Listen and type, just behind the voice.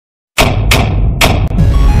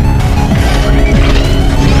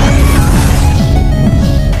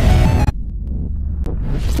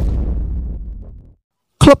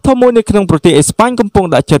ធំមួយនៅក្នុងប្រទេសអេស្ប៉ាញកំពុង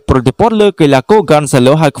ដាក់ចិត្តប្រតិព័ទ្ធលើកីឡាករ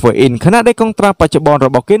Gonzalo Higuain ខណៈដែលកងត្រាបច្ចុប្បន្នរ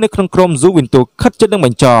បស់គេនៅក្នុងក្រុម Juve ខិតជិតនឹងប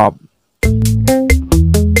ញ្ចប់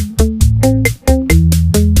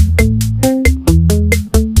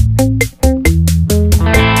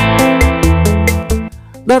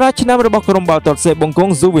តារាឆ្នាំរបស់ក្រុមបាល់ទាត់សេបង្គង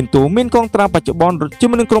Juve មានកងត្រាបច្ចុប្បន្នជា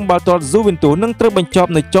មួយនឹងក្រុមបាល់ទាត់ Juve នឹងត្រូវបញ្ចប់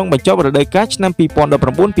នៅចុងបញ្ចប់រដូវកាលឆ្នាំ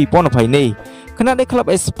 2019-2020 នេះខណៈដែលក្លឹប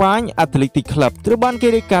អេស្ប៉ាញ Athletic Club ត្រូវបានគេ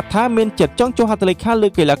រាយការណ៍ថាមានចិត្តចង់ចុះហត្ថលេខាលើ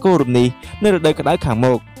កីឡាកររំនេះនៅរដូវក្តៅខាង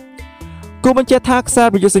មុខគូបញ្ជាក់ថាខ្សែ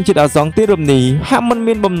ប្រយុទ្ធសញ្ជាតិអាសង់ទីរំនេះហាក់មិន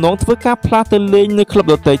មានបំណងធ្វើការផ្លាស់ទៅលេងនៅក្លឹប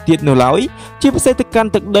ដទៃទៀតនោះឡើយជាពិសេសទៅកាន់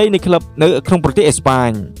ទឹកដីនៃក្លឹបនៅក្នុងប្រទេសអេស្ប៉ាញ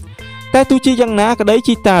តែទោះជាយ៉ាងណាក្តី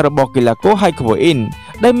ជីតារបស់កីឡាករ Higuain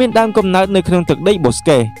ដែលមានដើមកំណើតនៅក្នុងទឹកដីបូស្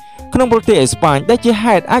កេក្នុងប្រទេសអេស្ប៉ាញដែលជា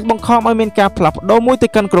ហេតុអាចបង្ខំឲ្យមានការផ្លាស់ប្ដូរមួយទៅ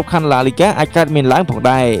កាន់ក្របខ័ណ្ឌ La Liga អាចកើតមានឡើងផង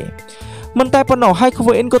ដែរមិនតែប៉ុណ្ណោះ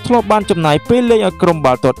Higuain ក៏ធ្លាប់បានចំណាយពេលលេងឲ្យក្រុម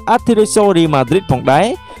បាល់ទាត់ Atletico Madrid ផងដែរ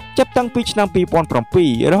ចាប់តាំងពីឆ្នាំ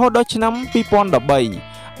 2007 រហូតដល់ឆ្នាំ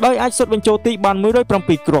 2013 ដោយអាចសុទ្ធបញ្ចូលទីបាន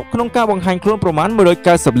 107 គ្រាប់ក្នុងការបង្ហាញខ្លួនប្រមាណ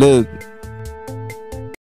 190 លើក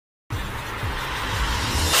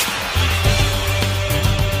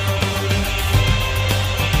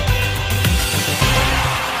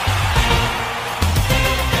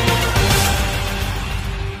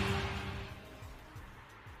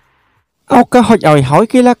ឱកាសហុចឲ្យហើយ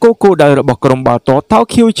កីឡាករគោលដៅរបស់ក្រុមបាល់ទាត់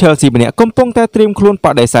Tokyo Chelsea ម្នាក់កំពុងតែត្រៀមខ្លួនប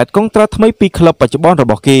ដិសេធកុងត្រាថ្មីពីក្លឹបបច្ចុប្បន្នរ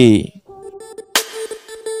បស់គេ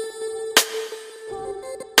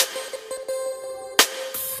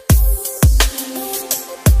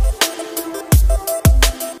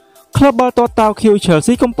ក្លឹបបាល់ទាត់ Tokyo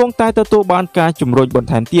Chelsea កំពុងតែទទួលបានការជំរុញបន្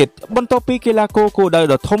ថែមទៀតបន្ទាប់ពីកីឡាករគោលដៅ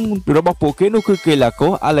ដ៏ធំរបស់ពួកគេនោះគឺកីឡាក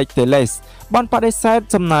រ Alex Telles បានបដិសេធ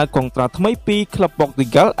សំណើកុងត្រាថ្មីពីក្លឹប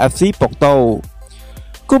Portugal FC Porto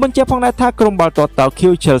គូបញ្ជាក់ផងដែរថាក្រុមបាល់ទាត់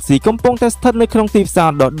Tokyo Chelsea កំពុងតែស្ថិតនៅក្នុងទីផ្សា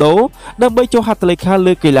រដោះដូរដើម្បីចុះហត្ថលេខា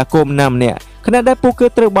លើកីឡាករម្នាក់ខណៈដែលពួកគេ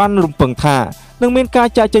ត្រូវបានរំពឹងថានឹងមានការ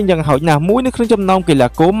ចាក់ចេញយ៉ាងហោចណាស់មួយនៅក្នុងចំណោមកីឡា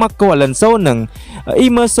ករ Marco Alonso និង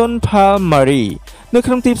Emerson Palmieri នៅ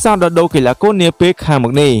ក្នុងទីផ្សារដោះដូរកីឡាករនាពេលខាងមុ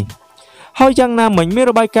ខនេះហើយយ៉ាងណាមិញមាន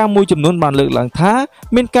របាយការណ៍មួយចំនួនបានលើកឡើងថា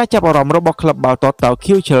មានការចាប់អារម្មណ៍របស់ក្លឹបបាល់ទាត់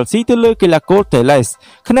Tokyo Chelsea ទៅលើកីឡាករ Telles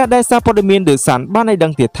ខណៈដែលសារព័ត៌មាន The Sun បានឲ្យដឹ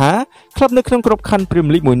ងទៀតថាក្លឹបនៅក្នុងក្របខ័ណ្ឌ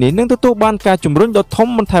Premier League មួយនេះនឹងទទួលបានការជំរុញដ៏ធំ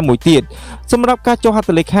បន្ថែមមួយទៀតសម្រាប់ការចុះហត្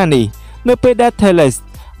ថលេខានេះនៅពេលដែល Telles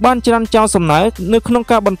បានច្រានចោលសំណើនៅក្នុង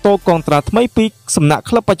ការបន្តកងត្រាថ្មីពីសំណាក់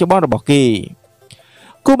ក្លឹបបច្ចុប្បន្នរបស់គេ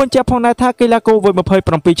គូបញ្ជាក់ផងដែរថាកីឡាករវ័យ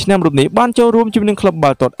27ឆ្នាំរូបនេះបានចូលរួមជាមួយនឹងក្លឹបបា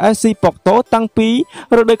ល់ទាត់ FC Porto តាំងពី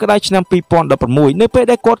រដូវក្តៅឆ្នាំ 2016 នៅពេល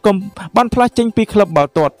ដែលគាត់ក៏បានផ្លាស់ចេញពីក្លឹបបា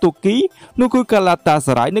ល់ទាត់ទូគីនោះគឺ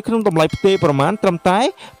Galatasaray នៅក្នុងតម្លៃផ្ទេរប្រមាណត្រឹមតែ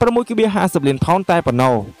 6.50 លានផោនតែប៉ុណ្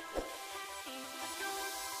ណោះ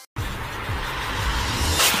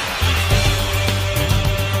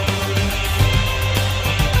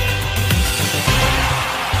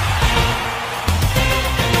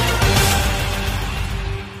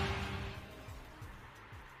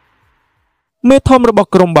មេធំរបស់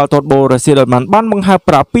ក្រុមបាល់ទាត់ Borussia Dortmund បានបង្ហើប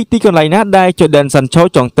ប្រាប់ពីទីកន្លែងណាដែល Jadon Sancho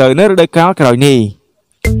ចង់ទៅនៅរដូវកាលក្រោយនេះ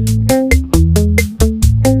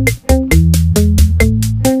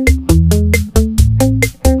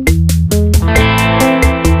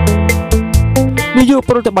នាយក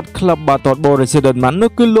ប្រតិបត្តិក្លឹបបាល់ទាត់ Borussia Dortmund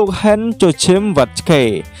នោះគឺលោក Hans Joachim Watzke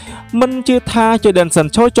មិនជឿថា Jadon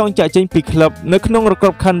Sancho ចង់ចាក់ចេញពីក្លឹបនៅក្នុងរក្រ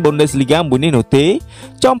បខ័ណ្ឌ Bundesliga មួយនេះនោះទេ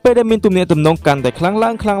ចំពេលដែលមានទំនាក់ទំនងកាន់តែខ្លាំងឡើ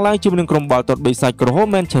ងជាមួយនឹងក្រុមបាល់ទាត់បិសាចក្រហម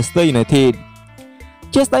Manchester United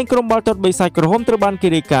ជាស្ដែងក្រុមបាល់ទាត់បិសាចក្រហមត្រូវបានគេ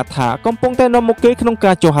រាយការណ៍ថាកំពុងតែនាំមុខគេក្នុង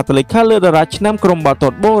ការចុះហត្ថលេខាលើតារាឆ្នាំក្រុមបាល់ទា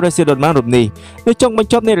ត់ Borussia Dortmund រូបនេះនៅចុងប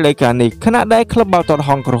ញ្ចប់នៃរដូវកាលនេះខណៈដែលក្លឹបបាល់ទាត់ហ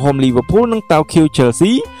ង្សក្រហម Liverpool និង Tokyo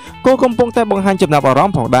Chelsea ក៏កំពុងតែបង្ហាញចំណាប់អារម្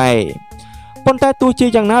មណ៍ផងដែរប៉ុន្តែទោះជា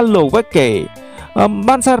យ៉ាងណាលោក Watzke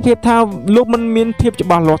បានសារភាពថាលោកមិនមានភាពច្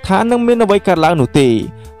បាស់លាស់ថានឹងមានអ្វីកើតឡើងនោះទេ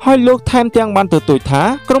ហើយលោកថែមទាំងបានទទូចថា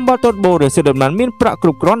ក្រុមបាល់ទាត់ Borussia Dortmund មានប្រាក់គ្រ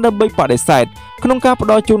ប់គ្រាន់ដើម្បីបដិសេធក្នុងការផ្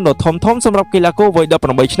ដល់ជូនដ៏ធំសម្រាប់កីឡាករវ័យ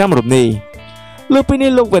18ឆ្នាំរូបនេះលើពីនេះ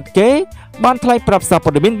លោក Watzke បានថ្លែងប្រាប់សារព័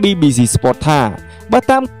ត៌មាន BBC Sport ថាបើ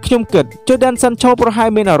តាមខ្ញុំគិត Jadon Sancho ប្រហែល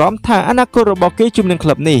មានអារម្មណ៍ថាអនាគតរបស់គេជាមួយនឹងក្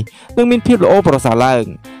លឹបនេះនឹងមានភាពល្អប្រសើរឡើង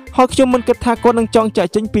ហើយខ្ញុំមិនគិតថាគាត់នឹងចង់ចាក់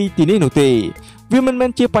ចេញពីទីនេះនោះទេវាមិនមែ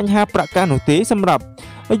នជាបញ្ហាប្រាក់កាសនោះទេសម្រាប់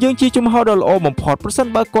យើងជាជំហរដ៏ល្អបំផុតប្រសិន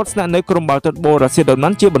បើគាត់ស្នាក់នៅក្រុមបាល់ទាត់ Borussia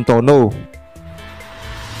Dortmund ជាបន្តនោះ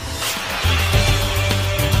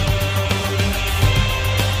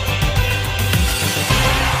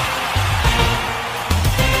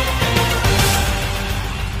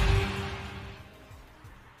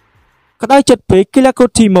ក្តៅចិត្តពេកកីឡាករ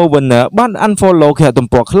Timo Werner បាន unfollow គេហទំ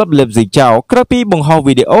ព័រក្លឹប Leipzig ចោលក្រោយពីបង្ហោះ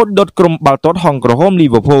វីដេអូដុតក្រុមបាល់ទាត់ហង្សក្រហម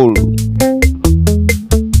Liverpool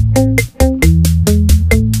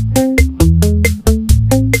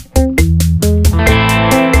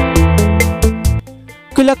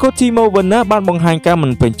កីឡាករ Timo Werner បានបង្ហាញការមិ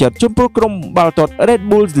នពេញចិត្តចំពោះក្រុមបាល់ទាត់ Red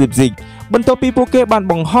Bull Leipzig បន្ទាប់ពីពួកគេបាន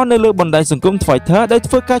បង្ហោះនៅលើបណ្ដាញសង្គម Twitter ដែល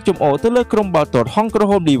ធ្វើការជំអូរទៅលើក្រុមបាល់ទាត់ហង្សក្រ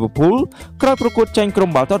ហម Liverpool ក្រោយប្រកួតចាញ់ក្រុម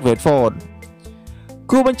បាល់ទាត់ Watford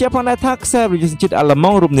គូបញ្ជាក់ផងដែរថាខ្សែរយន្តជាតិអាល្លឺ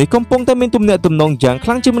ម៉ង់រូបនេះកំពុងតែមានទំនាក់ទំនងយ៉ាងខ្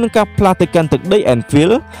លាំងជាមួយនឹងការផ្លាស់ទៅកាន់ទឹកដី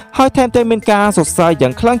Anfield ហើយថែមទាំងមានការសរសើរយ៉ា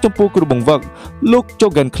ងខ្លាំងចំពោះគ្រូបង្វឹកលោក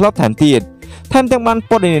Jurgen Klopp ថែមទាំងបាន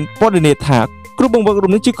ព័ត៌មានថាគ្រូបង្វឹករូ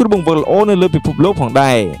បនេះជាគ្រូបង្វឹកល្អនៅលើពិភពលោកផង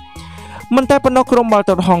ដែរមិនតែប៉ុណ្ណោះក្រុមបាល់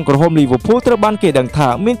ទាត់ហង្សក្រហម Liverpool ត្រូវបានគេដឹងថា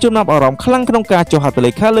មានចំណាប់អារម្មណ៍ខ្លាំងក្នុងការចុះហត្ថ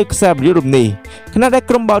លេខាលើខ្សែរយន្តរូបនេះខណៈដែល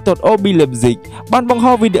ក្រុមបាល់ទាត់ RB Leipzig បានបង្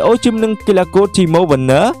ហោះវីដេអូជាមួយនឹងកីឡាករ Timo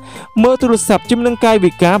Werner មើលទូរស័ព្ទជាមួយនឹងកាយ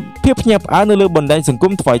វិការភាពភ្ញាក់ផ្អើលនៅលើបណ្ដាញសង្គ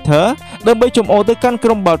ម Twitter ដើម្បីជំអូរទៅកាន់ក្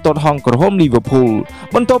រុមបាល់ទាត់ហង្សក្រហម Liverpool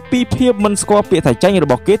បន្ទាប់ពីភាពមិនស្គាល់ពាក្យថាចាញ់រ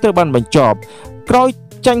បស់គេត្រូវបានបញ្ចប់ក្រោយ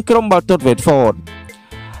ចាញ់ក្រុមបាល់ទាត់ Watford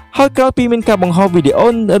ហើយក្រោយពីមានការបង្ហោះវីដេអូ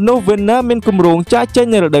នោះ Werner មានគម្រោងចាកចេញ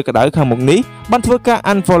នៅរដូវក្តៅខាងមុខនេះបានធ្វើការ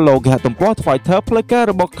unfollow គេហទំព័រ Twitter ផ្លូវការ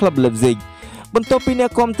របស់ក្លឹប Leipzig បន្ទាប់ពីអ្នក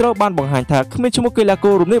គាំទ្របានបង្ហាញថាគ្មានឈ្មោះកីឡាក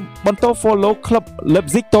ររូបនេះបន្ត follow ក្លឹប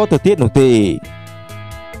Leipzig តទៅទៀតនោះទេ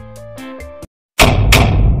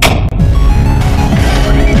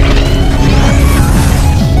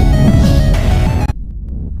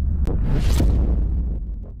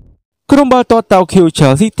ក្រុមបាល់ទាត់តោក្យូ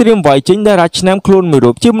Chelsea ត្រៀមវាយចេញតារាឆ្នាំខ្លួនមួយ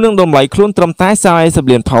រូបជាមួយនឹងតម្លៃខ្លួនត្រឹមតែ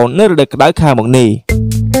40លានផោននៅរដូវក្តៅខាងមុខនេះ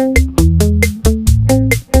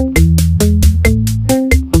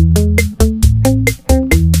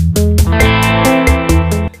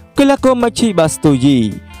កីឡាករ Michy Batshuayi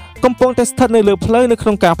កំពុងតែស្ថិតនៅលើផ្លូវនៅក្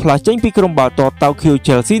នុងការផ្លាស់ចេញពីក្រុមបាល់ទាត់តោក្យូ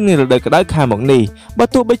Chelsea នៅរដូវក្តៅខាងមុខនេះបើ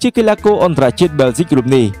ទោះបីជាកីឡាករអន្តរជាតិ Belgium រូប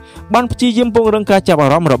នេះបានព្យាយាមពង្រឹងការចាប់អា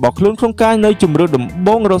រម្មណ៍របស់ខ្លួនក្នុងការនៅជម្រើសដំ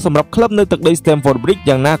បូងសម្រាប់ក្លឹបនៅទឹកដី Stamford Bridge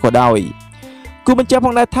យ៉ាងណាក៏ដោយគូបញ្ជាក់ផ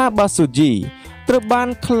ងដែរថា Batshuayi ត្រូវបាន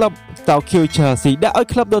ក្លឹបតោក្យូ Chelsea ដាក់ឲ្យ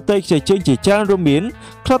ក្លឹបដទៃខ្ចីជើងជាច្រើនរួមមាន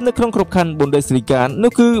ក្លឹបនៅក្នុងក្របខ័ណ្ឌ Bundesliga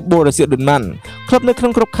នោះគឺ Borussia Dortmund ក្លឹបនៅក្នុ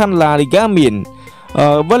ងក្របខ័ណ្ឌ La Liga មាន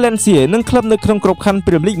Valencia និងក្លឹបនៅក្នុងក្របខ័ណ្ឌ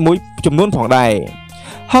Premier League មួយចំនួនផងដែរ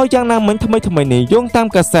ហើយយ៉ាងណាមិញថ្មីនេះយោងតាម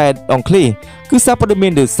កាសែតអង់គ្លេសគឺសារព័ត៌មា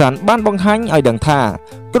ន The Sun បានបង្ហាញឲ្យដឹងថា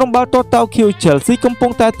ក្រុមបាល់ទាត់តោក្យូ Chelsea កំពុ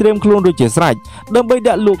ងតែត្រៀមខ្លួនរួចជាស្រេចដើម្បី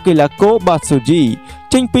ដាក់លក់កីឡាករ Batshuayi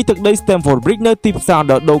ចេញពីទឹកដី Stamford Bridge នៅទីផ្សារ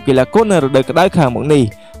ដោះកីឡាករនៅរដូវក្តៅខាងមុខនេះ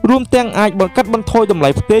រួមទាំងអាចកាត់បន្ថយតម្លៃ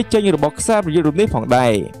ផ្ទេរចេញរបស់ខ្សែរយន្តរូបនេះផងដែ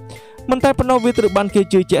រមិនតែប៉ុណ្ណោះវាត្រូវបានគេ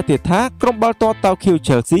ជឿជាក់ទៀតថាក្រុមបាល់ទាត់តោក្យូ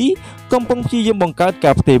Chelsea កំពុងព្យាយាមបង្កើត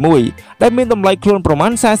ការផ្ទេរមួយដែលមានតម្លៃខ្លួនប្រមា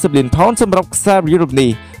ណ40លានផោនសម្រាប់ខ្សែរយន្តរូបនេះ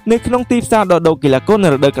នៅក្នុងទីផ្សារដោះកីឡាករនៅ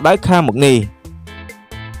រដូវក្តៅខាងមុខនេះ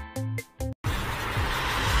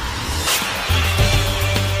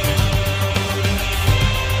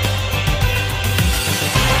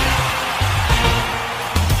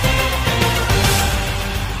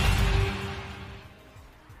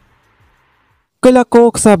កីឡាករ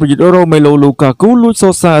ខ្សែប្រយុទ្ធ Romelu Lukaku លួចស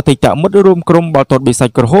រសើរអតីតមិត្តរួមក្រុមបាល់ទាត់បេសាច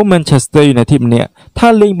ក្រហម Manchester United ម្នាក់ថា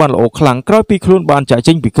លេងបានល្អខ្លាំងក្រោយពីខ្លួនបានចាក់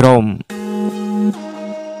ចេញពីក្រុម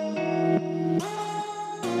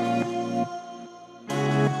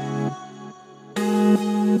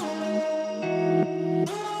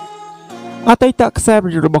អតីតខ្សែប្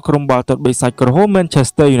រយុទ្ធរបស់ក្រុមបាល់ទាត់បេសាចក្រហម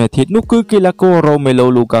Manchester United នោះគឺកីឡាករ Romelu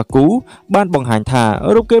Lukaku បានបង្ហាញថា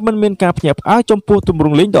រូបគេមិនមានការភ្ញាក់ផ្អើលចំពោះទម្រ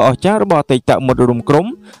ង់លេងដ៏អស្ចារ្យរបស់អតីតមិត្តរួមក្រុម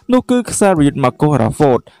នោះគឺខ្សែប្រយុទ្ធ Marcus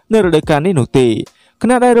Rashford នៅរដូវកាលនេះនោះទេខ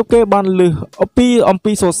ណៈដែលរូបគេបានលើសអំ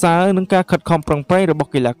ពីសរសើរនឹងការខិតខំប្រឹងប្រែងរបស់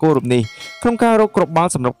កីឡាកររូបនេះក្នុងការរកគ្រាប់បា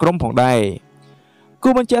ល់សម្រាប់ក្រុមផងដែរ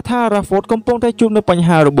គូបញ្ជាក់ថា Rashford កំពុងតែជួបនូវបញ្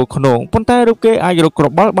ហារបួសខ្នងប៉ុន្តែរូបគេអាចរកគ្រា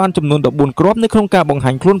ប់បាល់បានចំនួន14គ្រាប់នៅក្នុងការបង្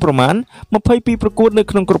ហាញខ្លួនប្រមាណ22ប្រកួតនៅ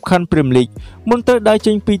ក្នុងក្របខ័ណ្ឌ Premier League មុនត្រូវដើរ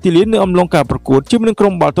ចេញពីទីលាននៅអំឡុងការប្រកួតជាមួយនឹងក្រុ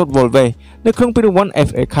មបាល់ទាត់ Wolves នៅក្នុងពានរង្វាន់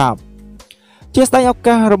FA Cup ជាស្ដែងឱ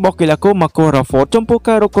កាសរបស់កីឡាករ Marcus Rashford ចំពោះ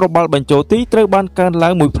ការរកគ្រាប់បាល់បញ្ចូលទីត្រូវបានកើនឡើ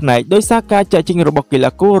ងមួយផ្នែកដោយសារការចាក់ចេញរបស់កី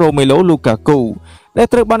ឡាករ Romelu Lukaku ដែល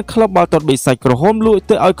ត្រូវបានក្លឹបបាល់ទាត់បេសាចក្រហមលួច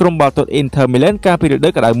ទៅឲ្យក្រុមបាល់ទាត់ Inter Milan កាលពីរដូ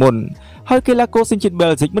វក្តៅមុនហើយកីឡាករសញ្ជាតិ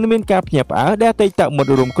Belgium មិនមានការភ្ញាក់ផ្អើលដែលអតីតមិត្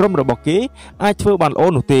តរួមក្រុមរបស់គេអាចធ្វើបានល្អ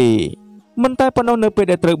នោះទេមិនតែប៉ុណ្ណោះនៅពេល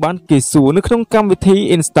ដែលត្រូវបានគេសួរនៅក្នុងកម្មវិធី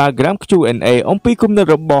Instagram Q&A អំពីគំនិត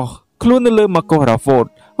របស់ខ្លួននៅលើ Marcus Rashford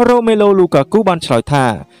Romelu Lukaku បានឆ្លើយថា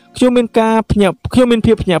ខ្ញុំមាន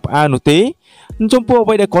ភាពភ្ញាក់ផ្អើលនោះទេចំពោះអ្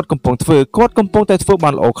វីដែលគាត់កំពុងតែធ្វើបា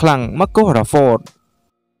នល្អខ្លាំង Marcus Rashford